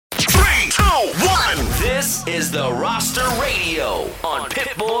1. This is the Roster Radio on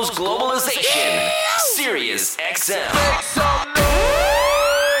Pitbull's Globalization, Sirius XM.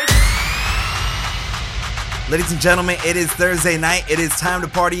 Ladies and gentlemen, it is Thursday night. It is time to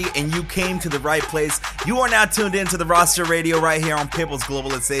party, and you came to the right place. You are now tuned in to the Roster Radio right here on Pitbull's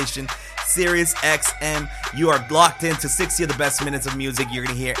Globalization, Sirius XM. You are locked into 60 of the best minutes of music you're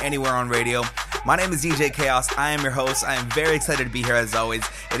going to hear anywhere on radio. My name is DJ Chaos. I am your host. I am very excited to be here as always.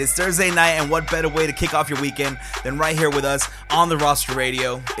 It is Thursday night, and what better way to kick off your weekend than right here with us on the Roster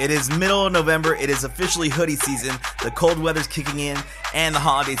Radio. It is middle of November. It is officially hoodie season. The cold weather's kicking in, and the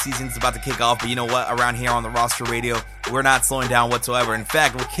holiday season is about to kick off. But you know what? Around here on the Roster Radio, we're not slowing down whatsoever. In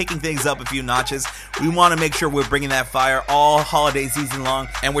fact, we're kicking things up a few notches. We want to make sure we're bringing that fire all holiday season long,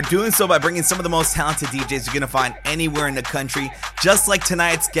 and we're doing so by bringing some of the most talented DJs you're going to find anywhere in the country, just like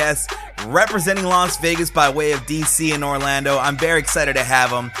tonight's guest, representing Las Vegas by way of DC and Orlando. I'm very excited to have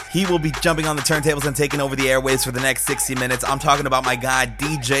him. He will be jumping on the turntables and taking over the airwaves for the next 60 minutes. I'm talking about my guy,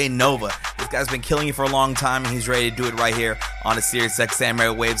 DJ Nova. This guy's been killing it for a long time, and he's ready to do it right here on the Sirius XM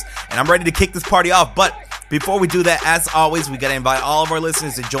airwaves. And I'm ready to kick this party off, but before we do that, as always, we got to invite all of our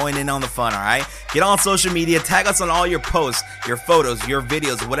listeners to join in on the fun, all right? Get on social media, tag us on all your posts, your photos, your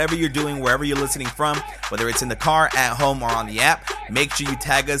videos, whatever you're doing, wherever you're listening from, whether it's in the car, at home, or on the app. Make sure you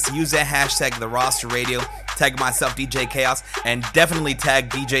tag us. Use that hashtag, The Roster Radio. Tag myself, DJ Chaos, and definitely tag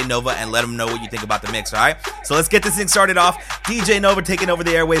DJ Nova and let him know what you think about the mix, all right? So let's get this thing started off. DJ Nova taking over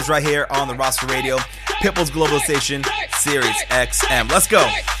the airwaves right here on the Roster Radio, Pitbull's Globalization, Sirius XM. Let's go.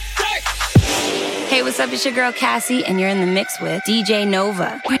 Hey, what's up? It's your girl Cassie, and you're in the mix with DJ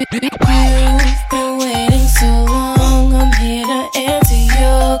Nova. You've been waiting so long, I'm here to answer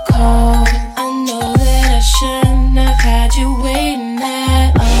your call. I know that I shouldn't have had you waiting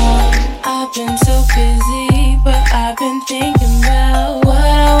that long. I've been so busy, but I've been thinking about what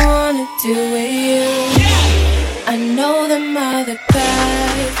I wanna do with you. I know them other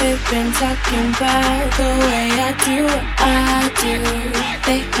guys, they've been talking about the way I do what I do.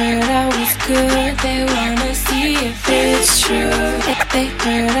 They heard I was good, they wanna see if it's true. They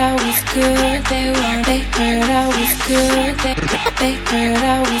heard I was good, they heard I was good. They heard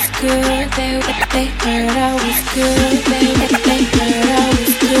I was good, they heard I was good. They heard I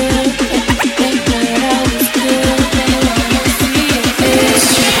was good, they heard I was good. They wanna see if it's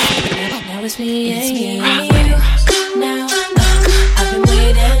true. Now it's me and you. Now I've been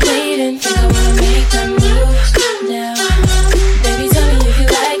waiting, think I wanna make that move now. Baby, tell me if you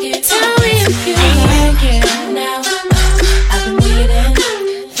like it. Tell me if you like it. Now I've been waiting,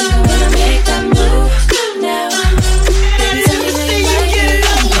 think I wanna make that move now. Baby, tell me if you like it.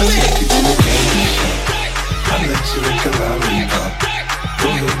 I'll take you to the candy shop. I'll let you lick a lollipop. Go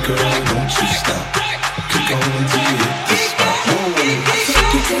ahead, girl, don't you stop. Keep going till you hit the spot. Whoa.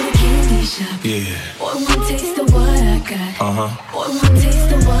 Take you to the candy shop. Yeah. Boy, one taste of what I got. Boy, one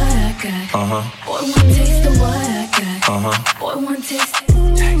taste of what I got. Boy, one taste of what I got. Boy, one taste.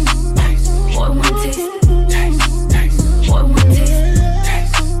 Boy, one taste. Boy, one taste.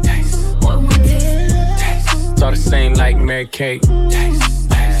 Boy, one taste. It's all the same like Mary Kate.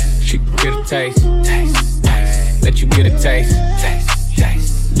 She can get a taste. Let you get a taste.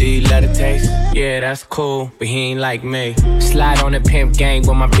 Do you love the taste? Yeah, that's cool, but he ain't like me. Slide on the pimp gang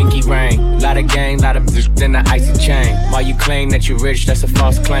with my pinky ring. Lot of gang, lot of bitch in the icy chain. While you claim that you rich, that's a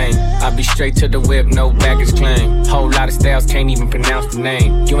false claim. I be straight to the whip, no baggage claim. Whole lot of styles, can't even pronounce the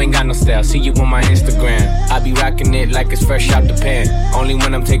name. You ain't got no style, see you on my Instagram. I be rocking it like it's fresh out the pan. Only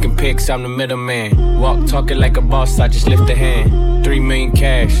when I'm taking pics, I'm the middleman. Walk talking like a boss, I just lift a hand. 3 million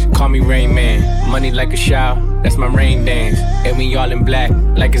cash, call me Rain Man. Money like a shower, that's my rain dance. And we all in black,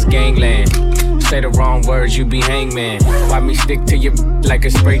 like it's gangland. Say the wrong words, you be hangman. Why me stick to you like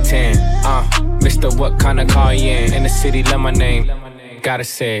a spray tan? Mr. What kind of car you in the city, love my name. Gotta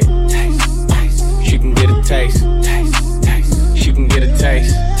say it. She can get a taste. She can get a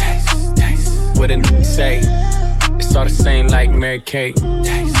taste. What a say. It's all the same like Mary Kate.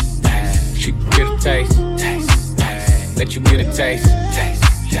 She can get a taste. Let you get a taste.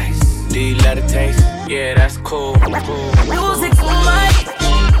 Do you love the taste? Yeah, that's cool. Music's on my.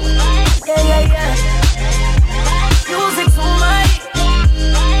 Yeah. Music's on my.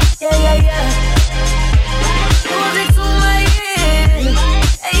 Yeah. Music's on my.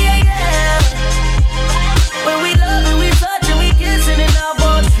 Yeah. When we love and we touch and we kissing and I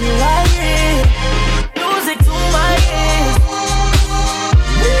want you right here. Music's on my.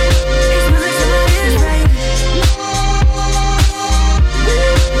 It's music to my ears, baby.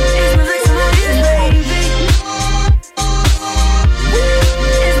 It's music to my ears, baby.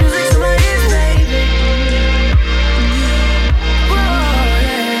 It's music to my ears, baby.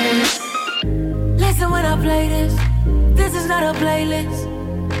 when I play this. This is not a playlist.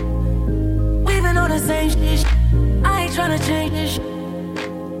 We've been on the same shit. I ain't tryna change this shit.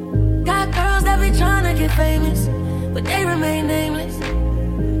 Got girls that be tryna get famous, but they remain nameless.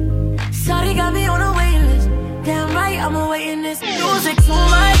 Shawty got me on a waiting list. Damn right, I'm awaiting this. Music's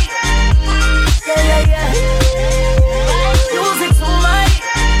on right. Yeah, yeah, yeah. Music's on right.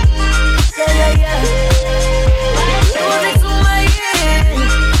 Yeah, yeah, yeah. Music's on right, yeah.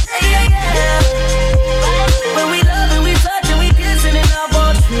 Yeah, yeah, yeah. When we love and we touch and we kissing and I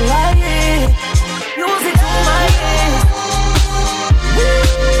want you right, yeah. Music's on right, yeah.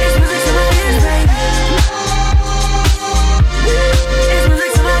 It's music to my ears, baby. It's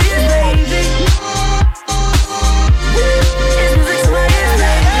music to my ears, baby. It's music to my ears,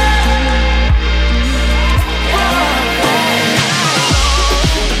 baby.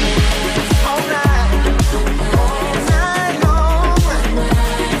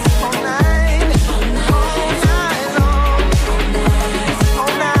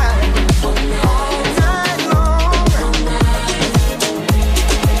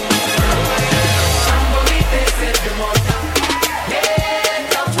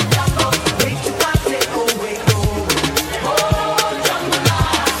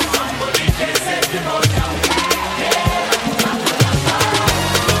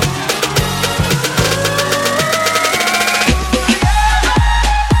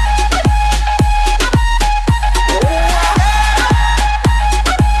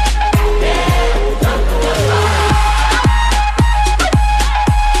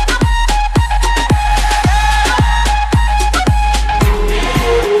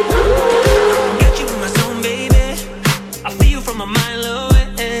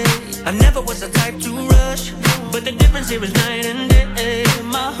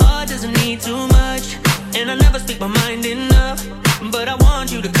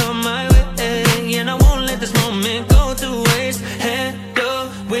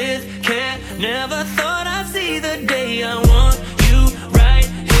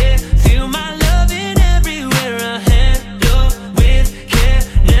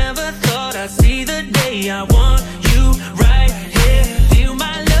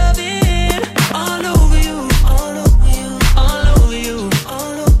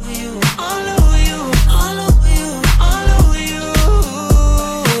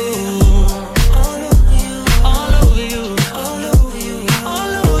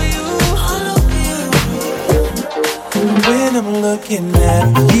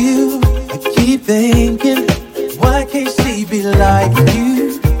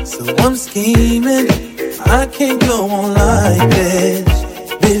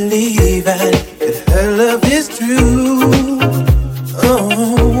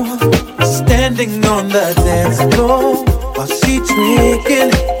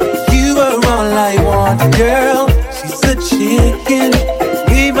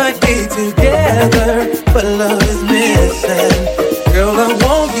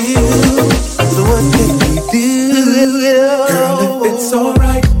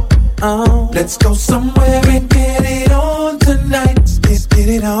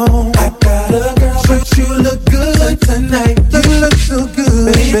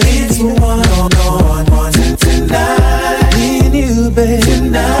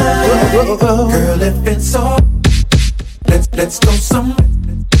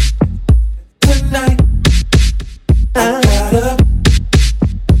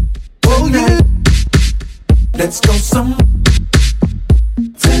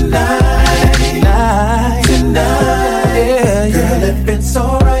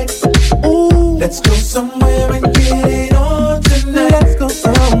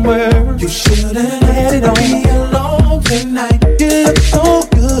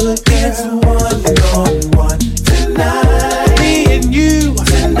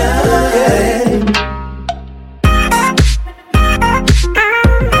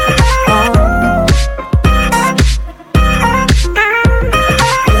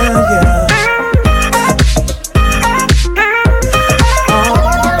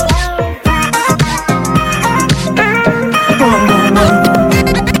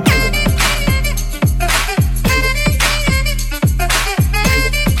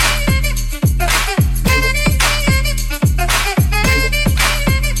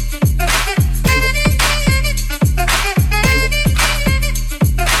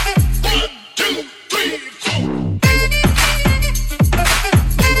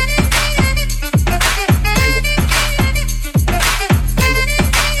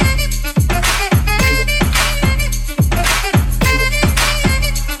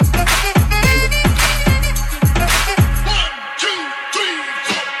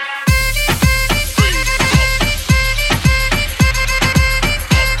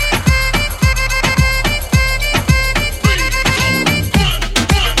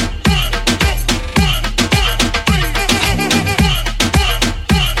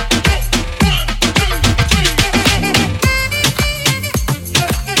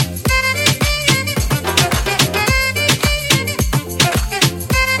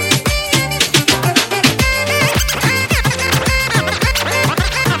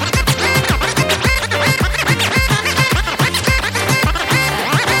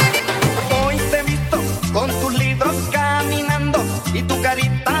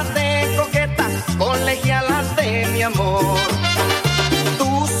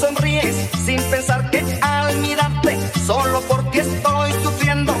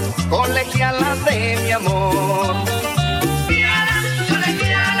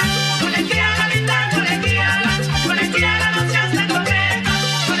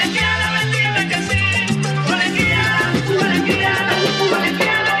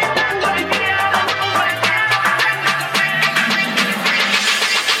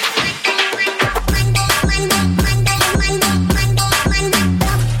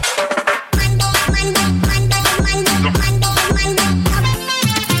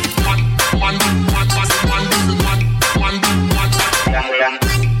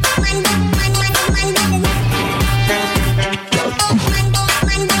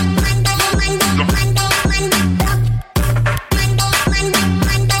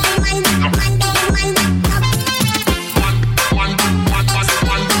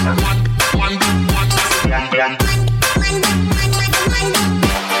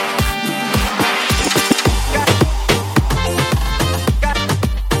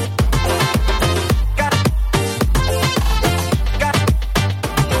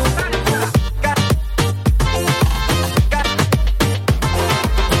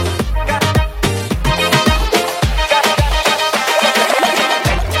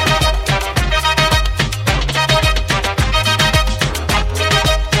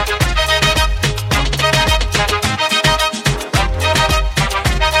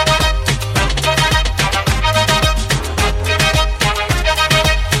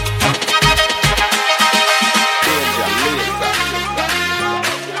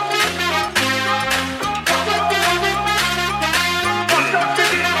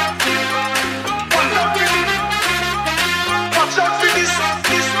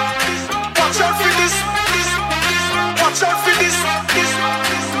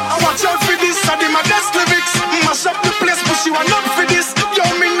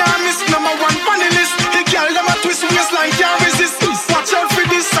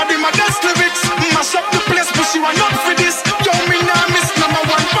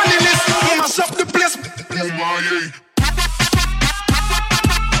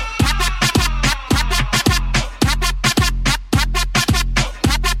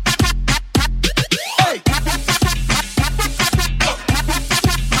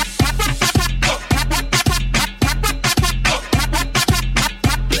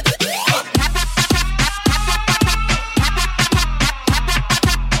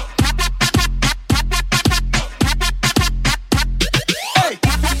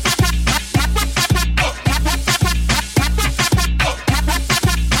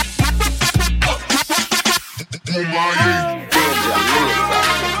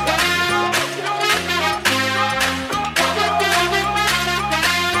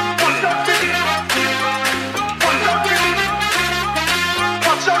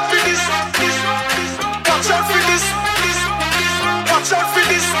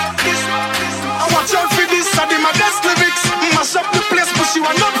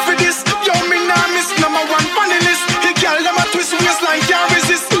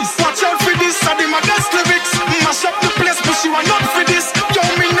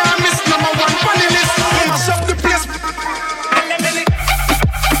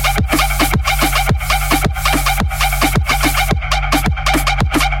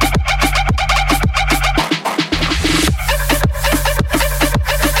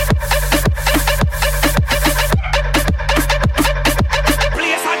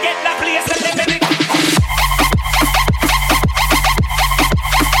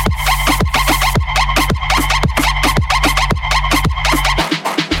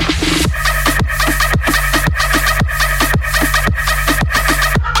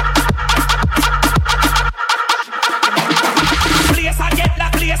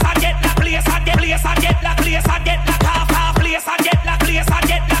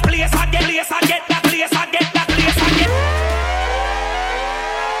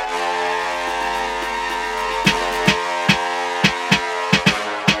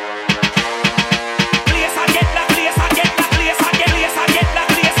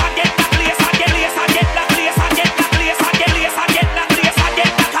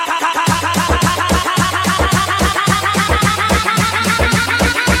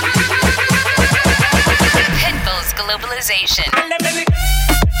 Globalization.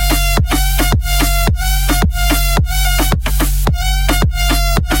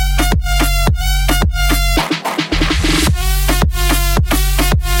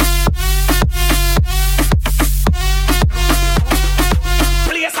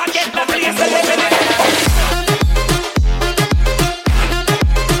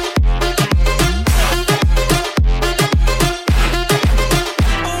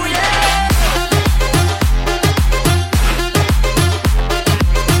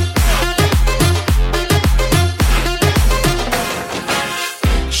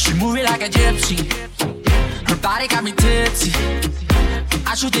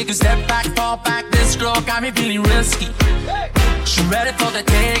 I should take a step back, fall back. This girl got me feeling risky. She ready for the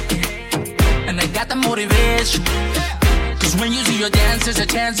taking, and I got the motivation. Cause when you see your dance, there's a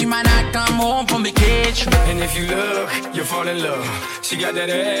chance you might not come home from vacation. And if you look, you'll fall in love. She got that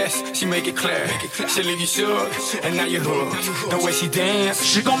ass, she make it clear. She'll leave you shook, and now you're hooked. The way she dance,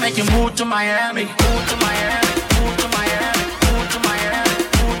 she gon' make you move to Miami. Move to Miami, move to Miami, move to Miami.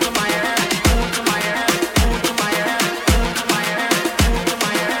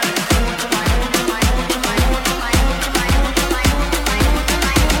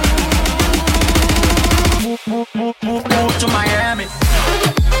 Move to Miami.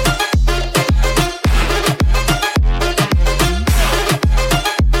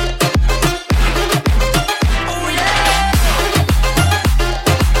 Oh yeah.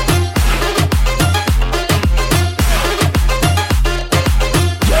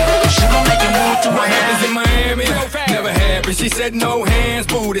 She gon' make you move to Miami. In Miami, never happy. She said no hands,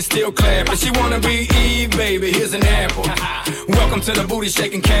 booty still clapping. She wanna be Eve, baby. Here's an apple. Welcome to the booty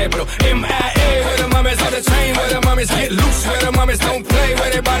shaking capital. MIA, where the mummies on the train, where the mummies get loose, where the mummies don't play, where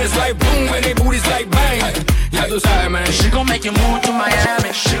their bodies like boom, and their booties like bang. Yeah, those high, man. She gon' make you move to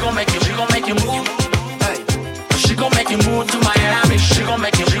Miami. She gon' make you move. Hey. She gon' make you move to Miami. She gon'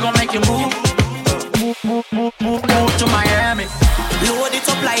 make you move. Move to Miami. Load it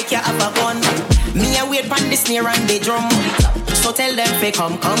up like you have a gun. Me a wait pon the snare and the drum. So tell them fi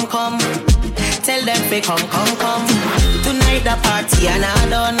come. Tell them fi come. Tonight the party and all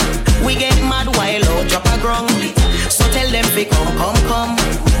done. We get mad while out drop a grung. So tell them fi come.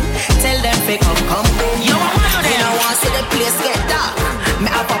 Tell them fi come. Yo, you know want see the place get dark. Me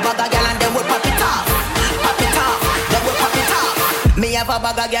have a bag of girl and then we pop it off. Then we pop it off. Me have a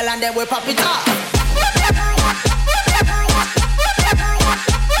bag of girl and then we pop it off.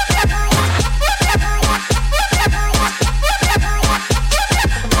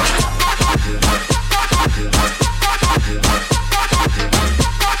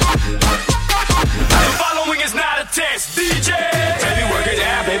 DJ, baby work it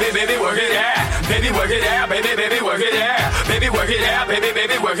out, baby work it out, baby work it out, baby work it out, baby work it out,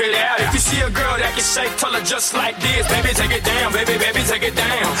 baby work it out. If you see a girl that can shake, tell her just like this, baby take it down, baby take it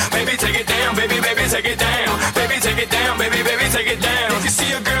down, baby take it down, baby take it down, baby take it down, baby take it down. If you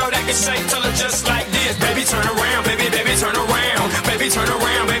see a girl that can shake, tell her just like this, baby turn around, baby turn around, baby turn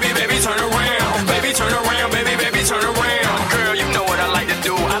around, baby turn around, baby turn around, baby turn around. Girl, you know what I like to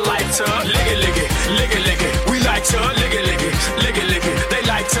do, I like to lick it. We like to lick it. They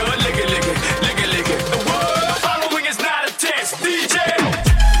like to lick it. The word following is not a test, DJ.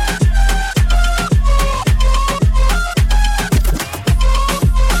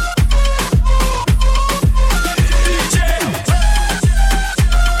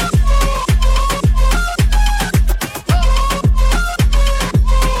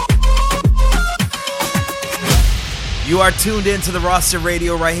 You are tuned in to the Roster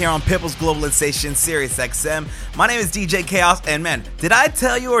Radio right here on People's Globalization, Sirius XM. My name is DJ Chaos, and man, did I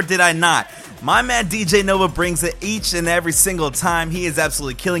tell you or did I not? My man DJ Nova brings it each and every single time. He is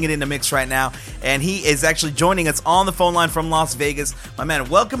absolutely killing it in the mix right now, and he is actually joining us on the phone line from Las Vegas. My man,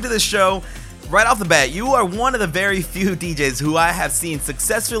 welcome to the show. Right off the bat, you are one of the very few DJs who I have seen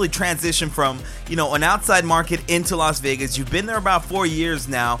successfully transition from, an outside market into Las Vegas. You've been there about 4 years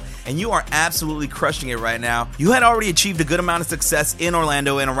now, and you are absolutely crushing it right now. You had already achieved a good amount of success in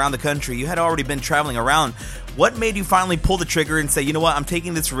Orlando and around the country. You had already been traveling around. What made you finally pull the trigger and say, you know what, I'm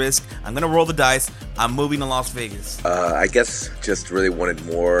taking this risk, I'm going to roll the dice, I'm moving to Las Vegas? I guess just really wanted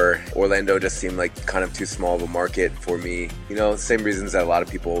more. Orlando just seemed like kind of too small of a market for me. Same reasons that a lot of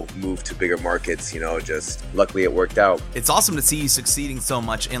people move to bigger markets, just luckily it worked out. It's awesome to see you succeeding so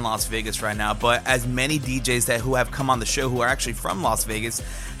much in Las Vegas right now, but as many DJs who have come on the show who are actually from Las Vegas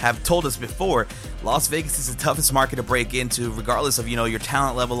have told us before, Las Vegas is the toughest market to break into, regardless of, your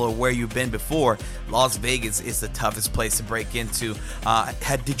talent level or where you've been before. Las Vegas is the toughest place to break into.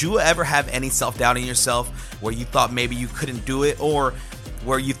 Did you ever have any self-doubt in yourself where you thought maybe you couldn't do it? Or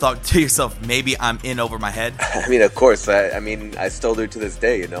where you thought to yourself, maybe I'm in over my head? I mean, of course. I still do to this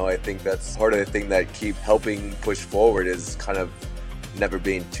day, you know. I think that's part of the thing that keep helping push forward is kind of never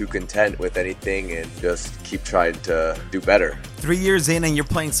being too content with anything and just keep trying to do better. 3 years in and you're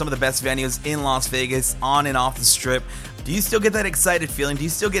playing some of the best venues in Las Vegas, on and off the strip. Do you still get that excited feeling? Do you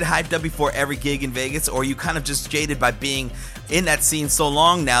still get hyped up before every gig in Vegas? Or are you kind of just jaded by being in that scene so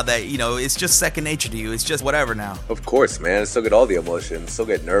long now that, you know, it's just second nature to you? It's just whatever now. Of course, man. I still get all the emotions. Still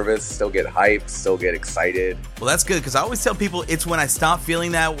get nervous. Still get hyped. Still get excited. Well, that's good, because I always tell people it's when I stop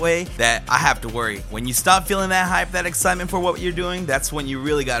feeling that way that I have to worry. When you stop feeling that hype, that excitement for what you're doing, that's when you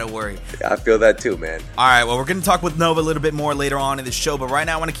really got to worry. Yeah, I feel that too, man. All right, well, we're going to talk with Nova a little bit more later on in the show, but right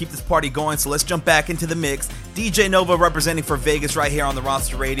now I want to keep this party going, so let's jump back into the mix. DJ Nova representing for Vegas right here on the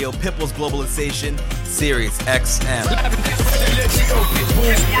Roster Radio, Pitbull's Globalization, Sirius XM.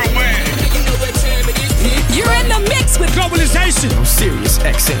 You're in the mix with Globalization on Sirius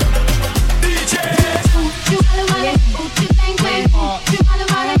XM.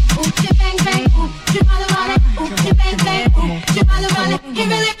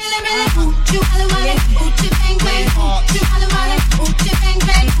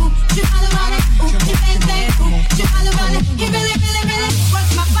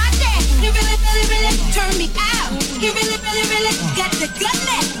 Turn me out. You really, really, really got the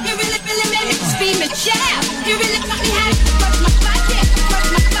goodness. You really, really, really scream and shout. You really got me high. Work my body,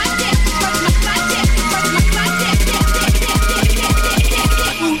 work my body, work my body, work my body.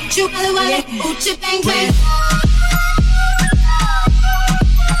 Ooh, you wale wale, ooh, you bang bang.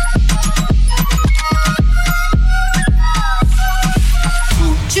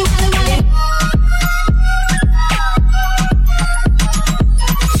 Ooh, you wale wale.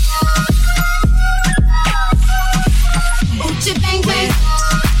 Bang bang.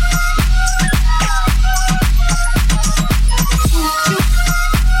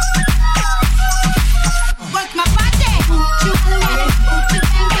 Work my body.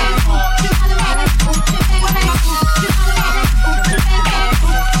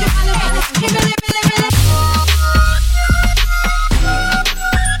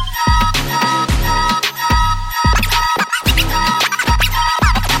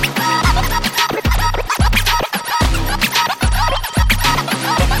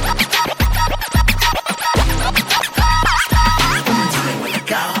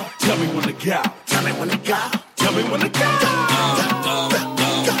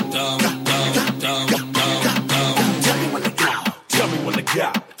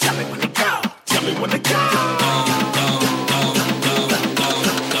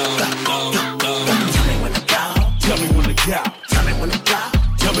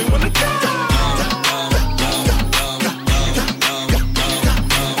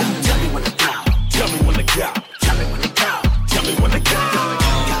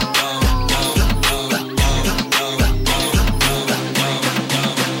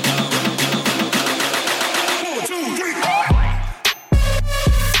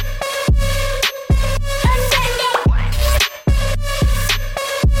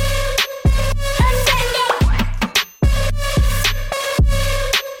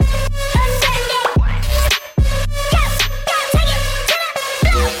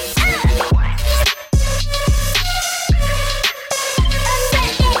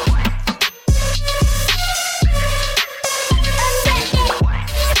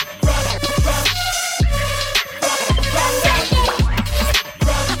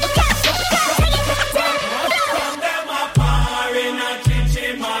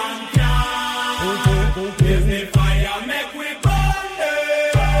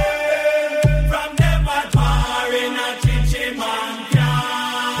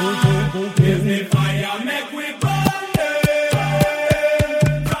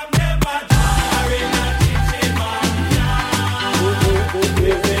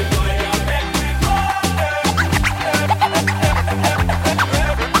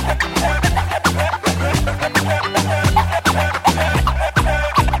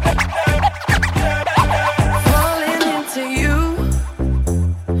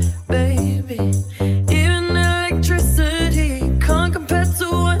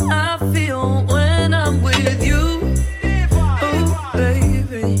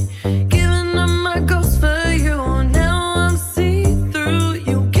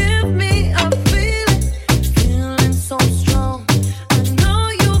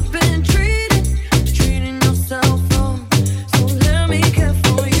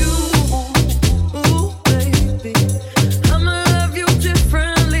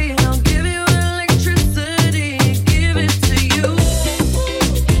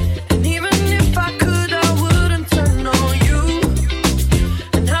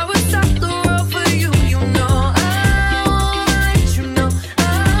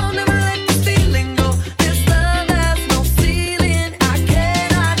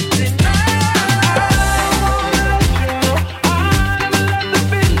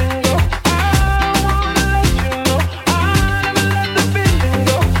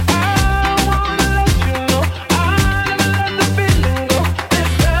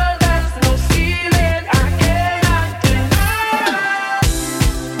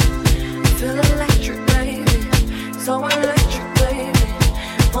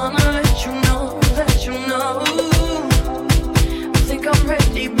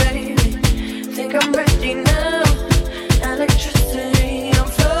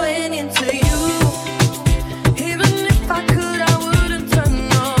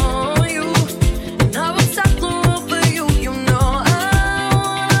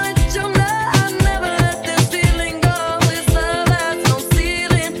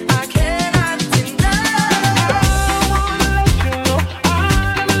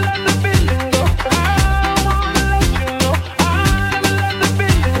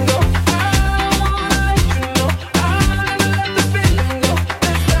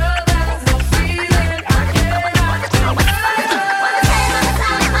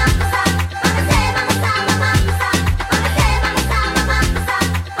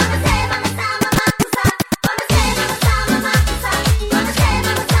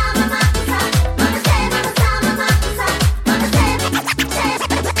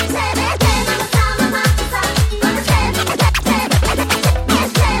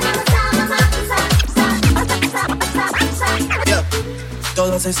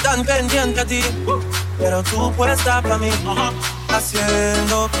 todos están pendientes a ti, pero tú puestas para mí,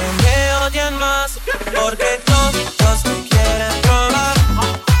 haciendo que me odien más, porque todos me quieren probar.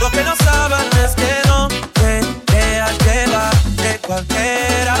 Lo que no saben es que no te dejas llevar de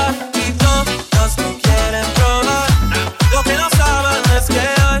cualquiera, y todos me quieren probar. Lo que no saben es que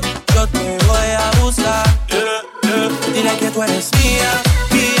hoy yo te voy a buscar. Dile que tú eres mía,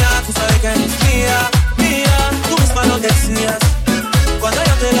 mía, tú sabes que eres mía, mía, tú misma lo decías cuando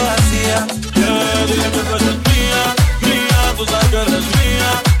yo te lo hacía. Dile que tú eres mía, mía, tú sabes que eres mía,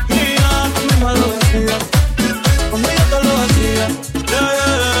 mía, tú misma lo decías cuando yo te lo hacía.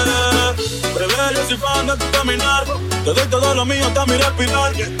 Bebé, yo soy fan de tu caminar, te doy todo lo mío hasta mi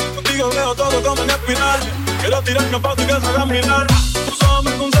respirar. Contigo veo todo como en espiral, quiero tirarme pa' ti que se haga mirar. Tus ojos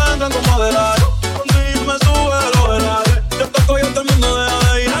me concentran como adelar, contigo me sube a lo velar. Yo toco y todo el mundo deja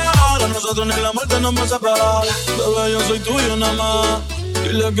de ir a nosotros ni la muerte nos va a separar. Bebé, yo soy tuyo nada más,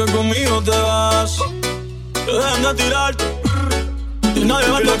 dile que conmigo te vas, que dejen de tirarte y nadie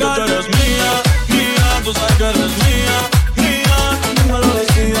va a tocar. Tú eres mía, mía, tú sabes que eres mía, mía, tú me lo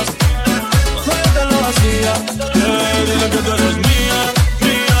decías cuando yo te lo hacía. Dile que tú eres mía,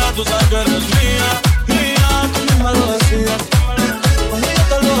 mía, tú sabes que eres mía, mía, tú misma lo decías cuando yo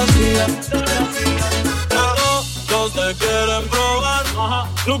te lo hacía. Todos te quieren probar,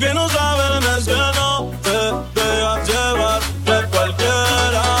 lo que no saben es que no te dejas llevar de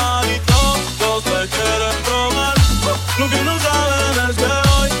cualquiera, y todos te quieren probar. Lo que no saben es que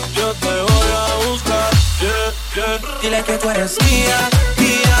hoy yo te voy a buscar. Dile que tú eres mía,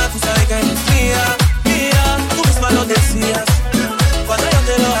 mía, tú sabes que eres mía, mía, tú misma lo decías cuando yo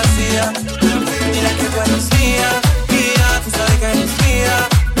te lo hacía. Dile que tú eres mía, mía, tú sabes que eres mía,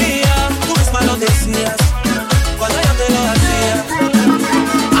 mía, tú misma lo decías cuando yo te lo hacía.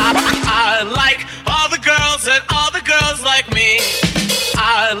 I like all the girls and all the girls like me.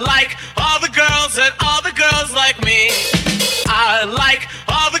 I like all the girls and all the girls like me. I like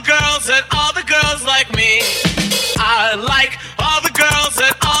all the girls and all the girls like me. I like all the girls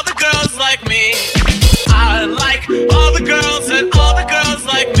and all the girls like me. I like all the girls and all the girls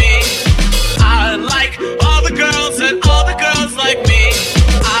like me. I like all the girls and all the girls like me.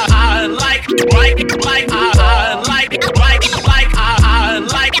 I like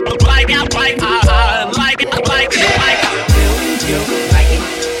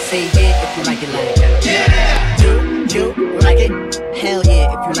Say yeah if you like it like that. Yeah. Do you like it? Hell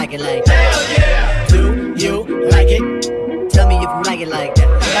yeah if you like it like that. Hell yeah. Do you like it? Tell me if you like it like that.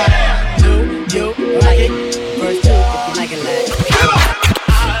 Yeah. Do you like it? Verse 2 if you like it like that.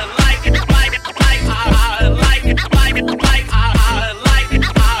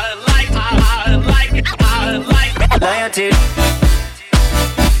 Loyalty, loyalty,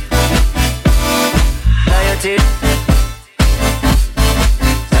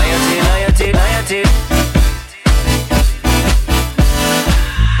 loyalty, loyalty,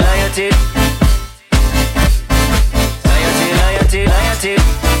 loyalty, loyalty, loyalty,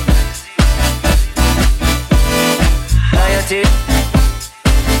 loyalty, loyalty,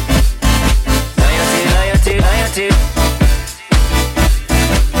 loyalty, loyalty, loyalty,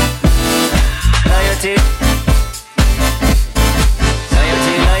 loyalty,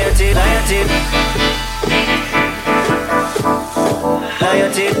 loyalty.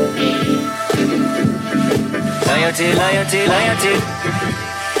 Loyalty,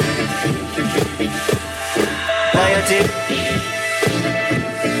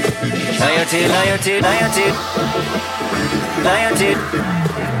 loyalty, loyalty, loyalty, loyalty, loyalty,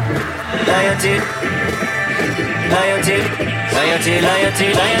 loyalty, loyalty, loyalty, loyalty, loyalty,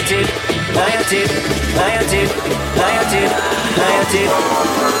 loyalty, loyalty, loyalty, loyalty,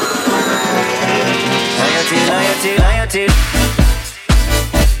 loyalty, loyalty, loyalty,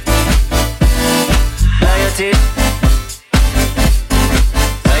 loyalty. Loyalty,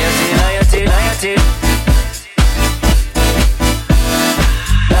 loyalty, loyalty, loyalty,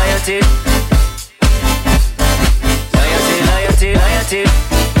 loyalty, loyalty, loyalty, loyalty, loyalty,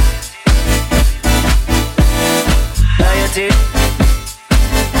 loyalty, loyalty,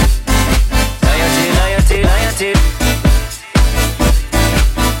 loyalty, loyalty, loyalty,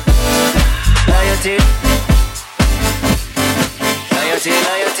 loyalty. Loyalty,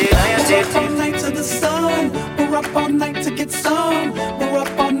 loyalty, loyalty. We're up all night to the sun. We're up all night to get some. We're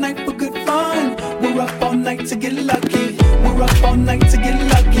up all night for good fun. We're up all night to get lucky. We're up all night to get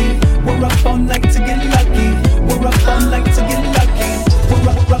lucky. We're up all night to get lucky. We're up all night to get lucky. We're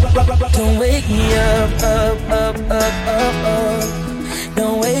up. Don't wake me up, up, up, up, up, up.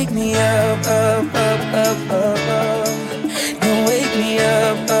 Don't wake me up, up, up, up, up, up. Don't wake me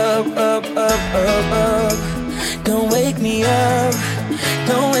up, up, up, up, up, up. Don't wake me up.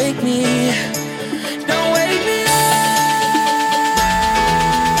 Don't wake me. Don't wake me up.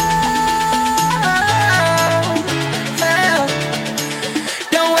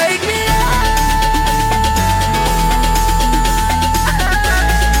 Don't wake me up.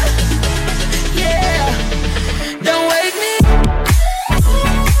 Yeah. Don't wake me up.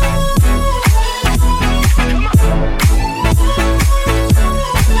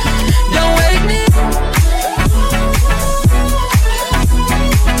 Don't wake me up.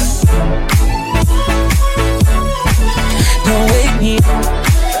 Don't wake me up.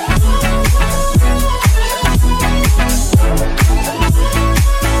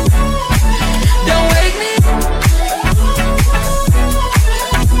 Don't wake me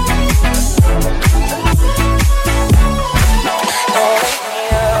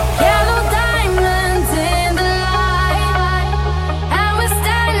up. Yellow diamonds in the light, and we're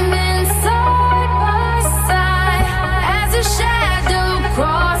standing side by side as your shadow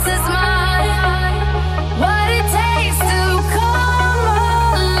crosses mine. What it takes to come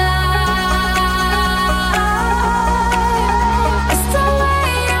alive. It's the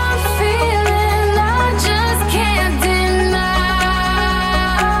way I'm feeling, I just can't deny.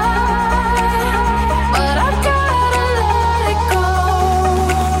 But I've gotta let it go.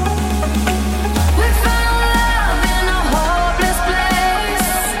 We found love in a hopeless place.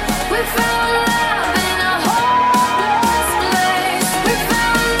 We found love in a hopeless place. We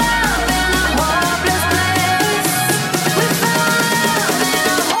found love in a hopeless place. We found love in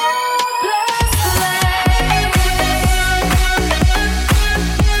a hopeless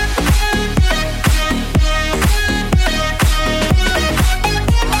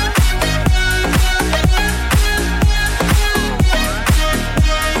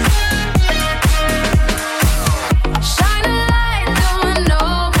Shine a light through an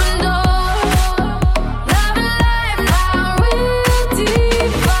open door. Love and life, how we'll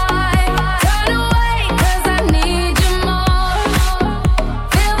divide. Turn away 'cause I need you more.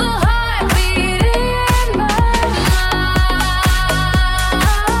 Feel the heartbeat in my mind.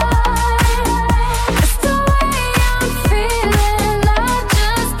 It's the way I'm feeling, I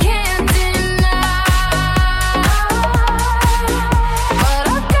just can't deny. But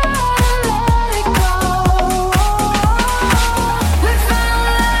I've gotta let it go. We found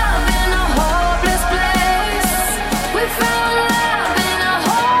love in a hopeless place. We found love in a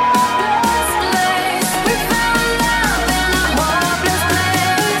hopeless place. We found love in a hopeless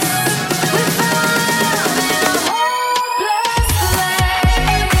place. We found love in a hopeless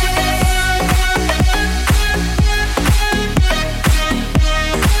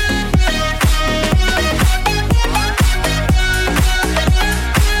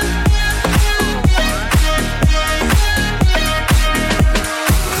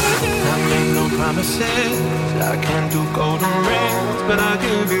I make no promises. I can't do golden rings, but I'll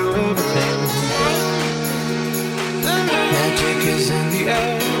give you everything. Magic is in the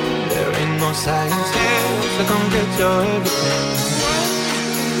air. There ain't no science here, so come get your everything.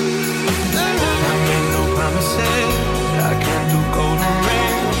 I make no promises. I can't do golden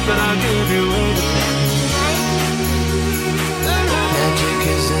rings, but I'll give you everything. Magic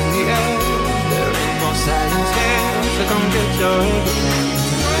is in the air. There ain't no science here, so come get your everything.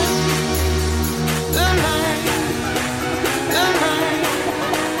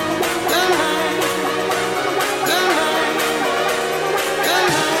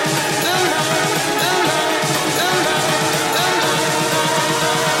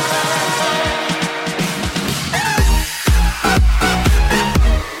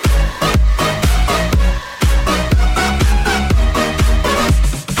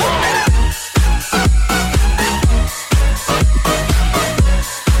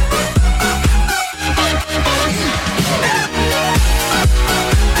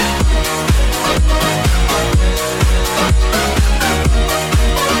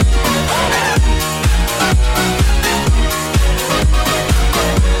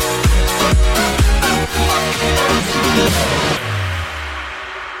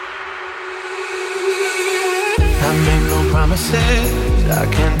 I make no promises. I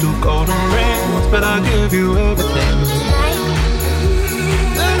can't do golden rings, but I'll give you everything.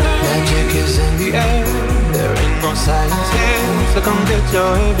 Magic is in the air. There ain't no science here, so come get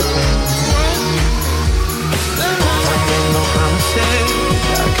your everything. I make no promises.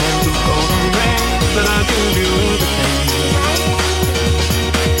 I can't do golden rings, but I'll give you everything.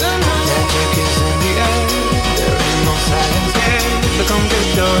 Magic is in the air. There ain't no science here, so come get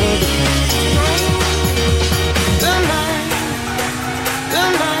your everything.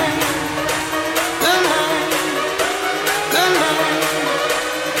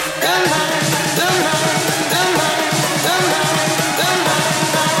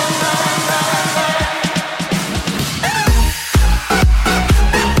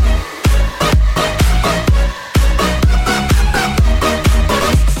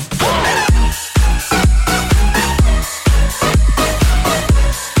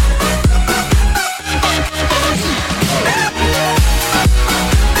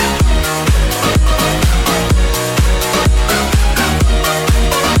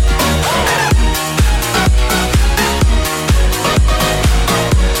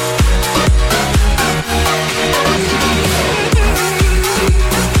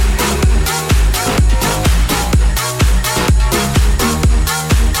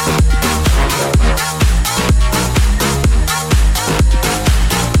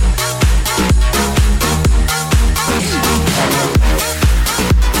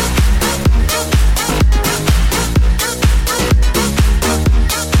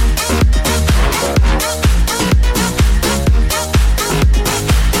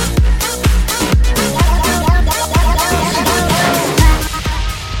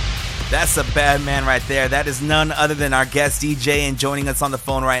 That's a bad man right there. That is none other than our guest DJ, and joining us on the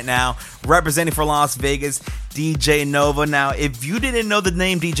phone right now, representing for Las Vegas, DJ Nova. Now, if you didn't know the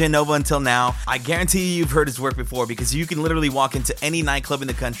name DJ Nova until now, I guarantee you've heard his work before, because you can literally walk into any nightclub in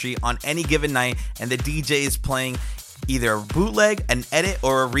the country on any given night and the DJ is playing either a bootleg, an edit,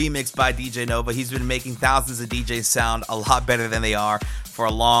 or a remix by DJ Nova. He's been making thousands of DJs sound a lot better than they are for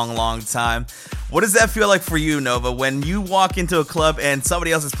a long, long time. What does that feel like for you, Nova, when you walk into a club and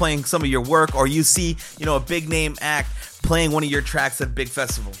somebody else is playing some of your work, or you see, a big name act playing one of your tracks at a big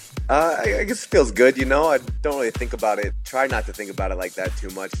festival? I guess it feels good, I don't really think about it. Try not to think about it like that too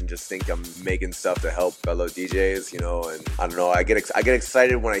much, and just think I'm making stuff to help fellow DJs, and I don't know. I get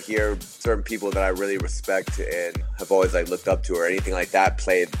excited when I hear certain people that I really respect and have always looked up to or anything like that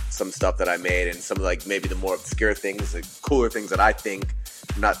play some stuff that I made, and some maybe the more obscure things, the cooler things that I think,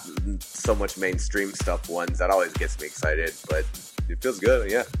 not so much mainstream stuff ones. That always gets me excited, but it feels good,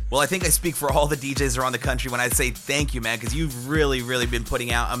 yeah. Well, I think I speak for all the DJs around the country when I say thank you, man, because you've really, really been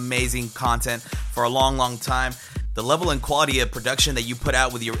putting out amazing content for a long, long time. The level and quality of production that you put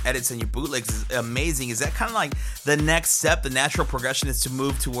out with your edits and your bootlegs is amazing. Is that kind of like the next step, the natural progression is to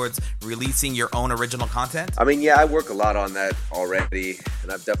move towards releasing your own original content? I mean, yeah, I work a lot on that already,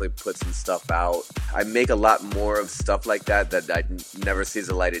 and I've definitely put some stuff out. I make a lot more of stuff like that I never sees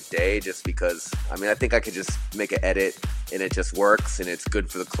the light of day, just because, I think I could just make an edit and it just works and it's good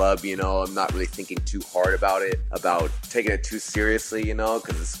for the club, I'm not really thinking too hard about it, about taking it too seriously,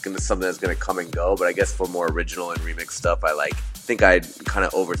 because it's going to something that's going to come and go. But I guess for more original and remix stuff, I think I kind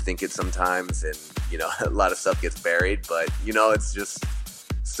of overthink it sometimes, and a lot of stuff gets buried, but it's just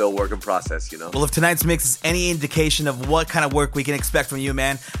still work in process, Well, if tonight's mix is any indication of what kind of work we can expect from you,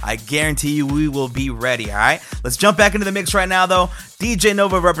 man, I guarantee you we will be ready, all right? Let's jump back into the mix right now, though. DJ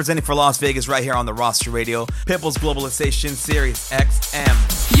Nova representing for Las Vegas right here on the Roster Radio, Pitbull's Globalization, Sirius XM.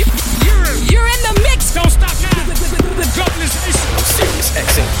 You're in the mix. Don't stop now. The Globalization of Sirius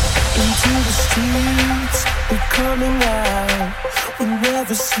XM. Into the streets, we're coming out. We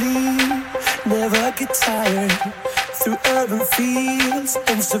never sleep, never get tired. Through urban fields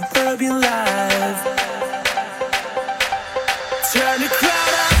and suburban life. Turn the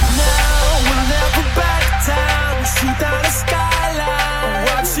crowd up now, we'll never back down. Shoot down the skyline,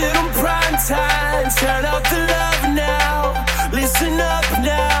 watch it on prime time. Turn up the love now, listen up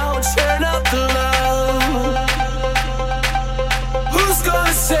now. Turn up the love. Who's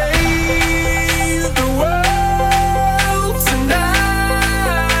gonna save the world tonight?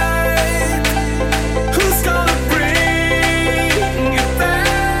 Who's gonna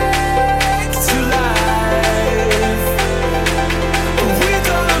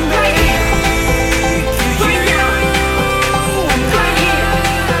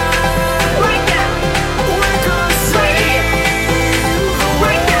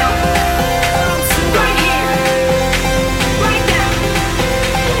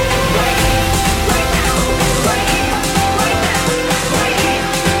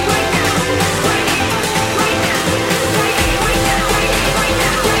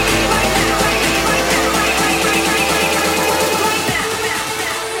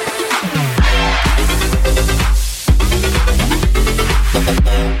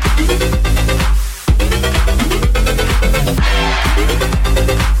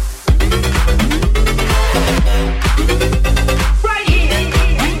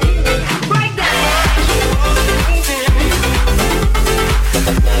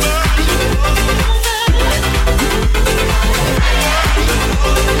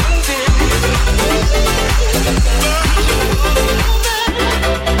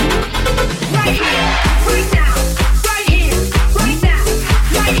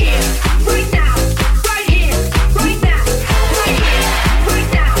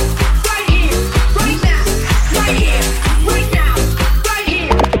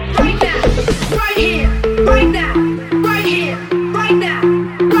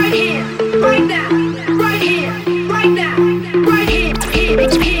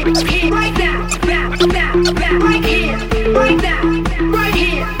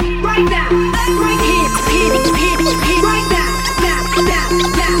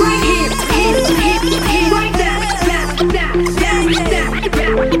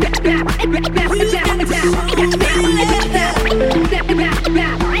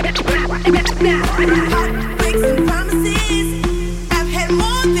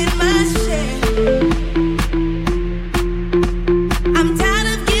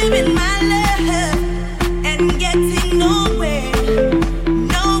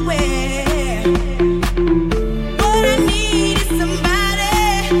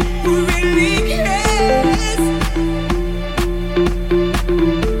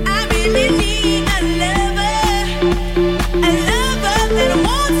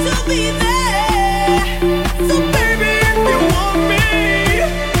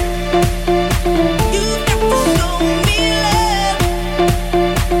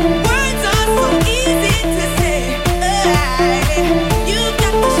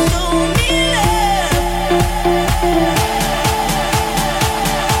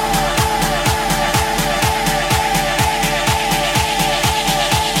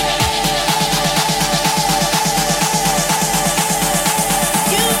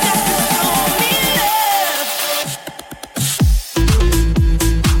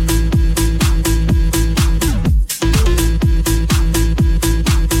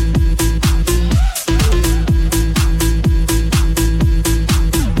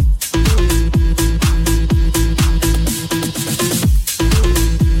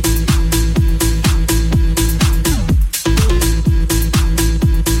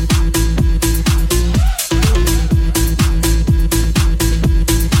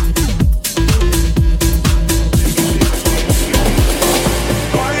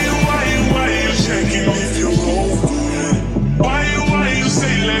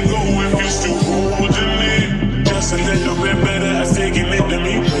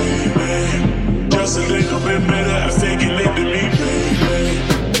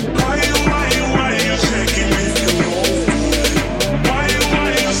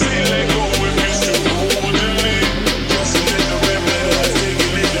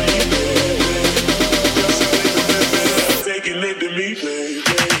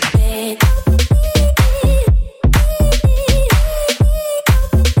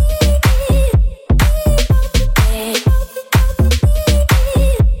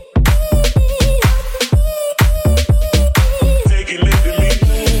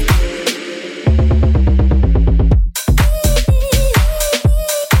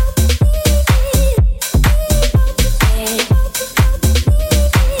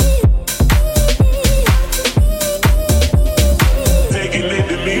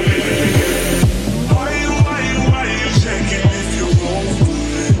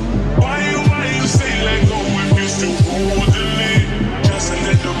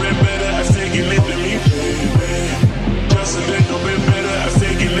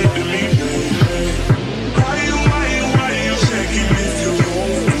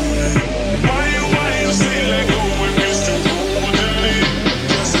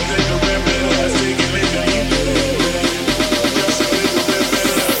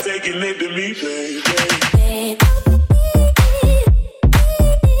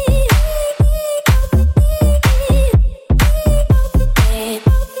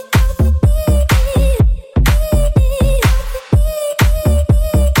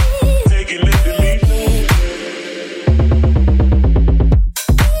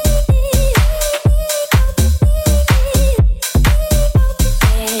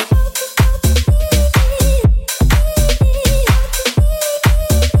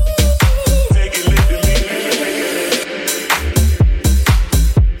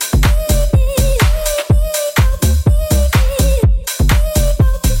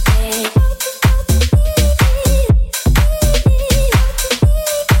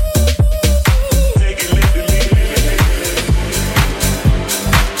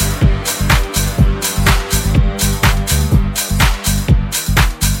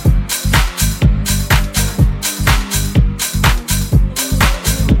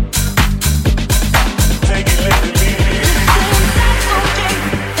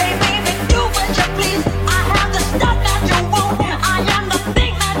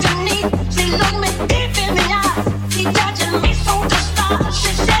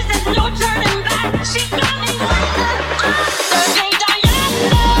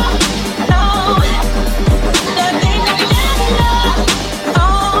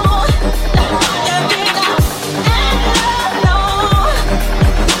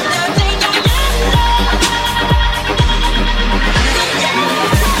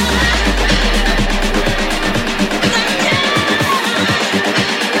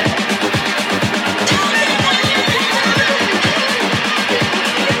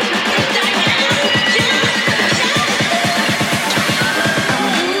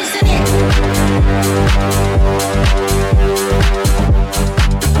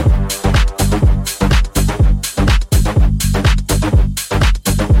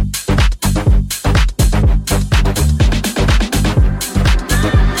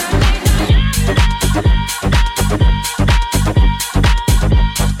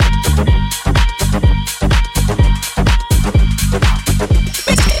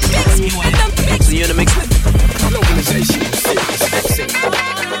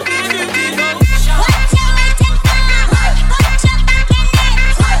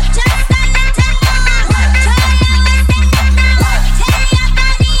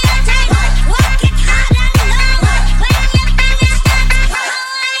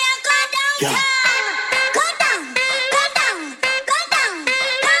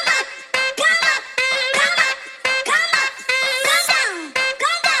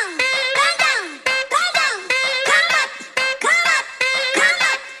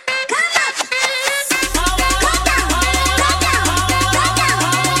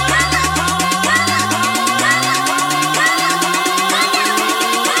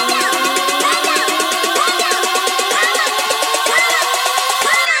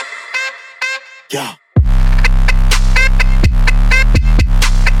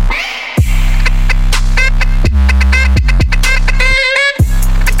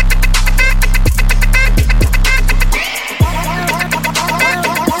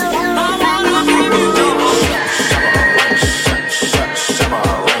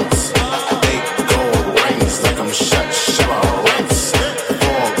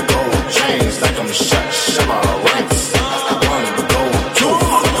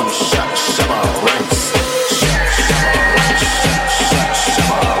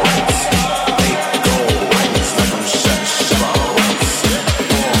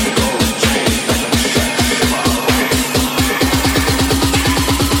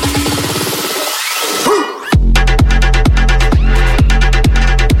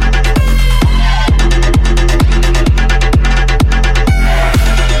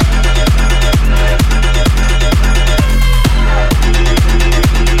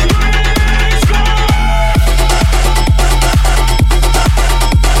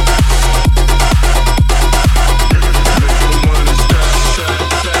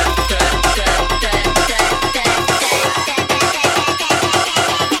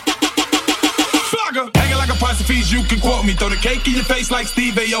Like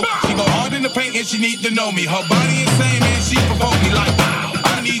Steve Aoki. She go hard in the paint and she need to know me. Her body insane, man, she provoke me like wow.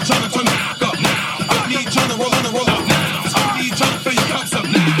 I need y'all to turn the fuck up now. I need y'all to roll up now. I need y'all to fill your cups up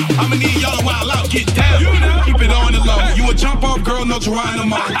now. I'ma need y'all to wild out, get down. You know. Keep it on the low. You a jump off girl, no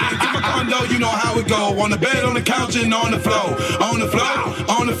Geronimo. Get my condo, you know how it go. On the bed, on the couch, and on the floor. On the floor,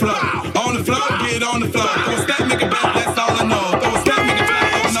 on the floor, on the floor, get on the floor. Throw a step, nigga back, that's all I know. Throw a step, nigga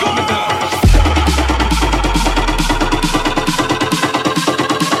back, on the floor.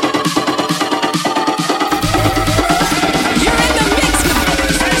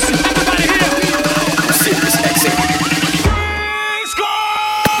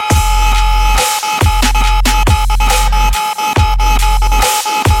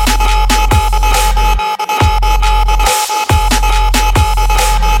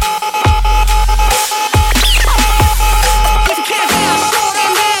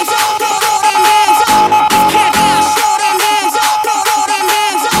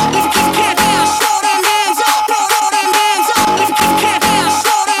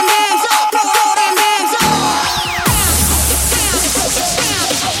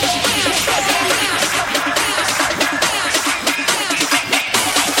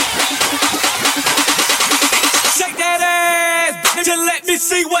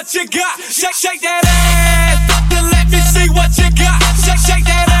 what you got. Shake that ass. Then let me see what you got. Shake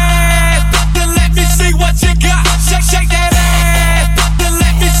that ass. Then let me see what you got. Shake that ass. Then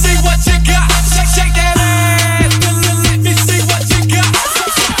let me see what you got. Shake that ass. Then let me see what you got.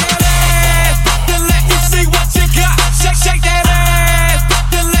 Shake that ass. Then let me see what you got. Shake that ass.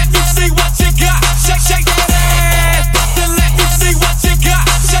 Then let me see what you got. Shake that ass. Then let me see what you got.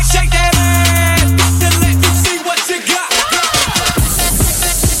 Shake that ass. Then let me see what you got.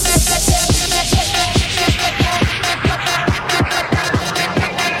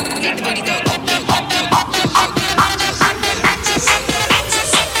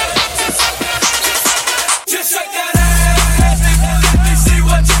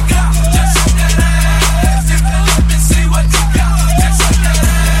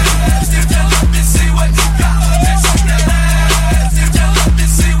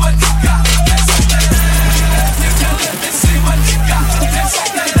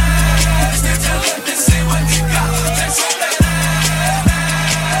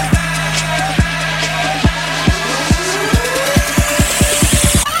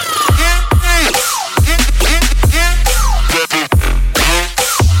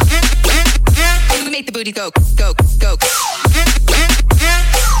 booty go, go, go.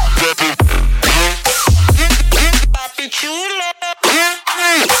 Papi chulo.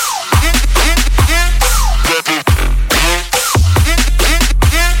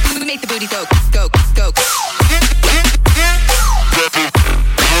 Make the booty go, go, go.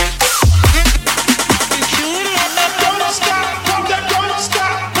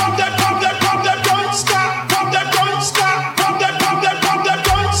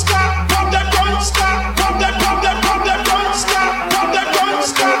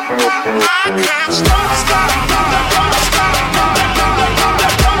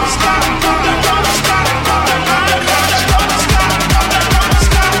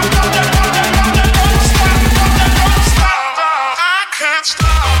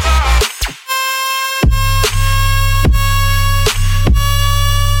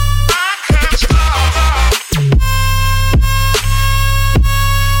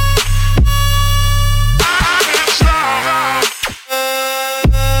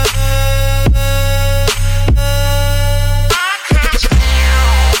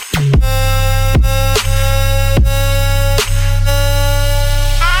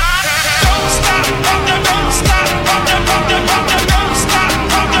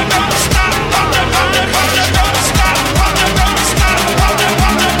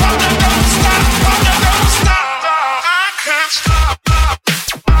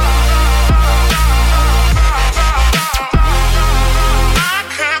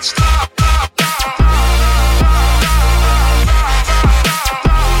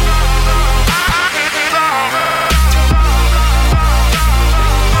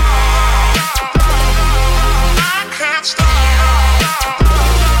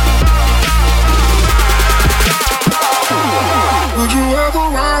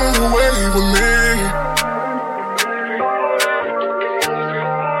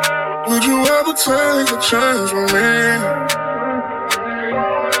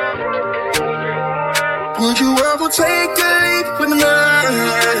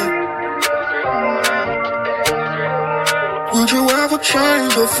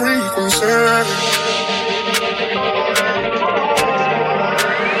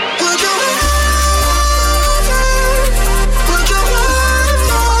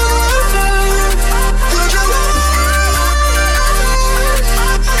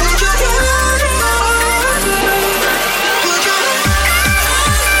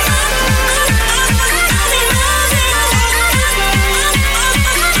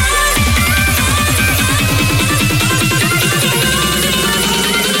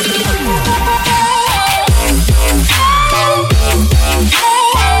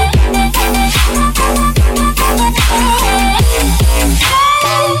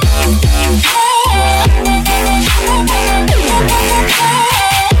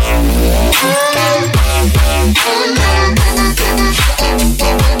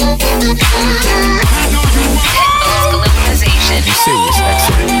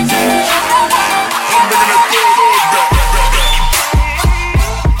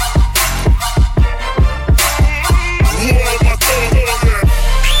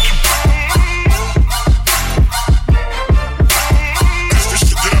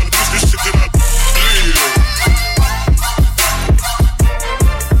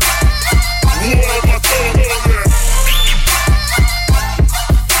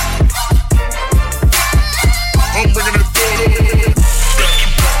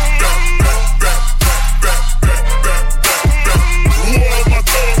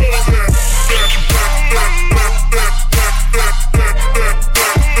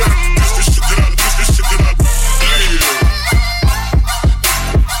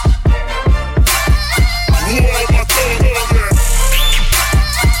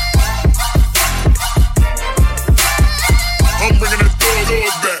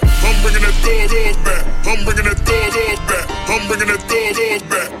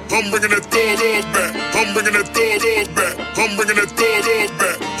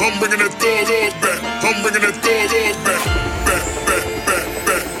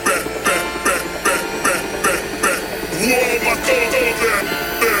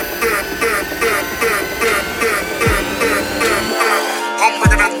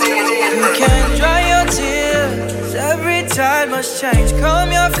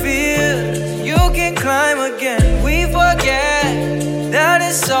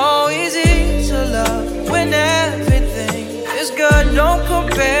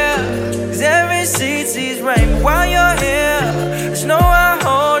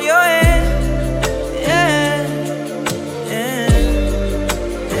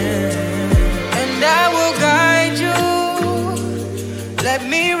 Let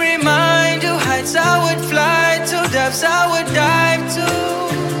me me remind you, heights I would fly to, depths I would dive to.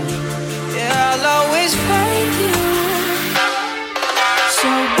 Yeah, I'll always find you. So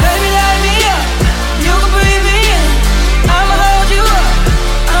baby, light me up, you can breathe me in. I'ma hold you up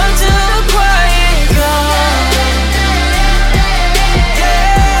until the quiet comes.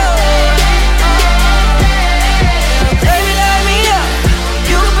 Baby, light me up,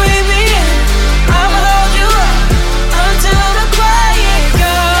 you can breathe me in. I'ma hold you up until the quiet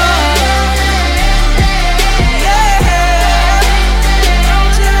comes.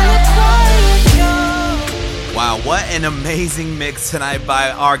 Until the quiet comes. Wow, what an amazing mix tonight by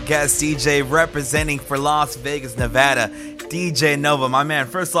our guest DJ representing for Las Vegas, Nevada, DJ Nova. My man,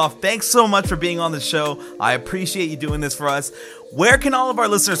 first off, thanks so much for being on the show. I appreciate you doing this for us. Where can all of our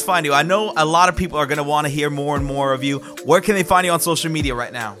listeners find you? I know a lot of people are going to want to hear more and more of you. Where can they find you on social media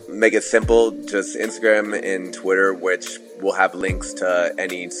right now? Make it simple, just Instagram and Twitter, which will have links to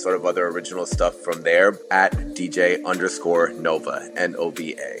any sort of other original stuff from there at DJ_Nova, Nova.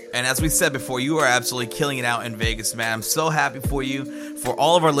 And as we said before, you are absolutely killing it out in Vegas, man. I'm so happy for you. For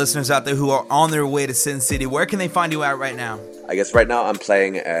all of our listeners out there who are on their way to Sin City, where can they find you at right now? I guess right now I'm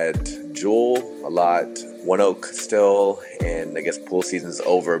playing at Jewel a lot, One Oak still, and I guess pool season's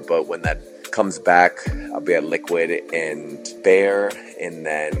over, but when that comes back, I'll be at Liquid and Bear, and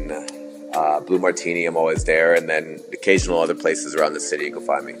then Blue Martini, I'm always there, and then occasional other places around the city you can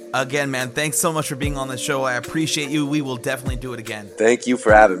find me. Again, man, thanks so much for being on the show. I appreciate you. We will definitely do it again. Thank you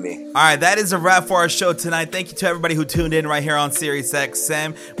for having me. All right, that is a wrap for our show tonight. Thank you to everybody who tuned in right here on Sirius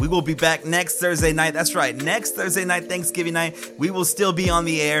XM. We will be back next Thursday night. That's right, next Thursday night, Thanksgiving night. We will still be on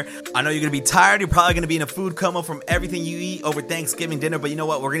the air. I know you're going to be tired. You're probably going to be in a food coma from everything you eat over Thanksgiving dinner, but you know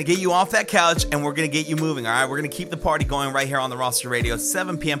what? We're going to get you off that couch, and we're going to get you moving, all right? We're going to keep the party going right here on the Roster Radio,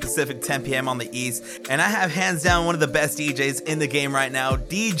 7 p.m. Pacific, 10 p.m. on the East. And I have hands down one of the best DJs in the game right now.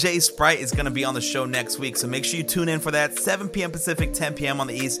 DJ Sprite is going to be on the show next week, so make sure you tune in for that, 7 p.m. Pacific, 10 p.m. on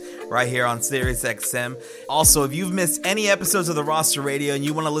the East, right here on Sirius XM. Also, if you've missed any episodes of the Roster Radio and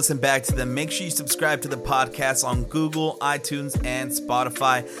you want to listen back to them, make sure you subscribe to the podcast on Google, iTunes, and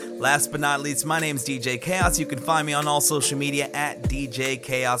Spotify. Last but not least, my name's DJ Chaos. You can find me on all social media at DJ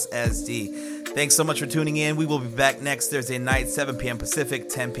Chaos SD. Thanks so much for tuning in. We will be back next Thursday night, 7 p.m. Pacific,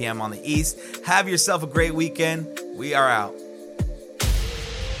 10 p.m. on the East. Have yourself a great weekend. We are out.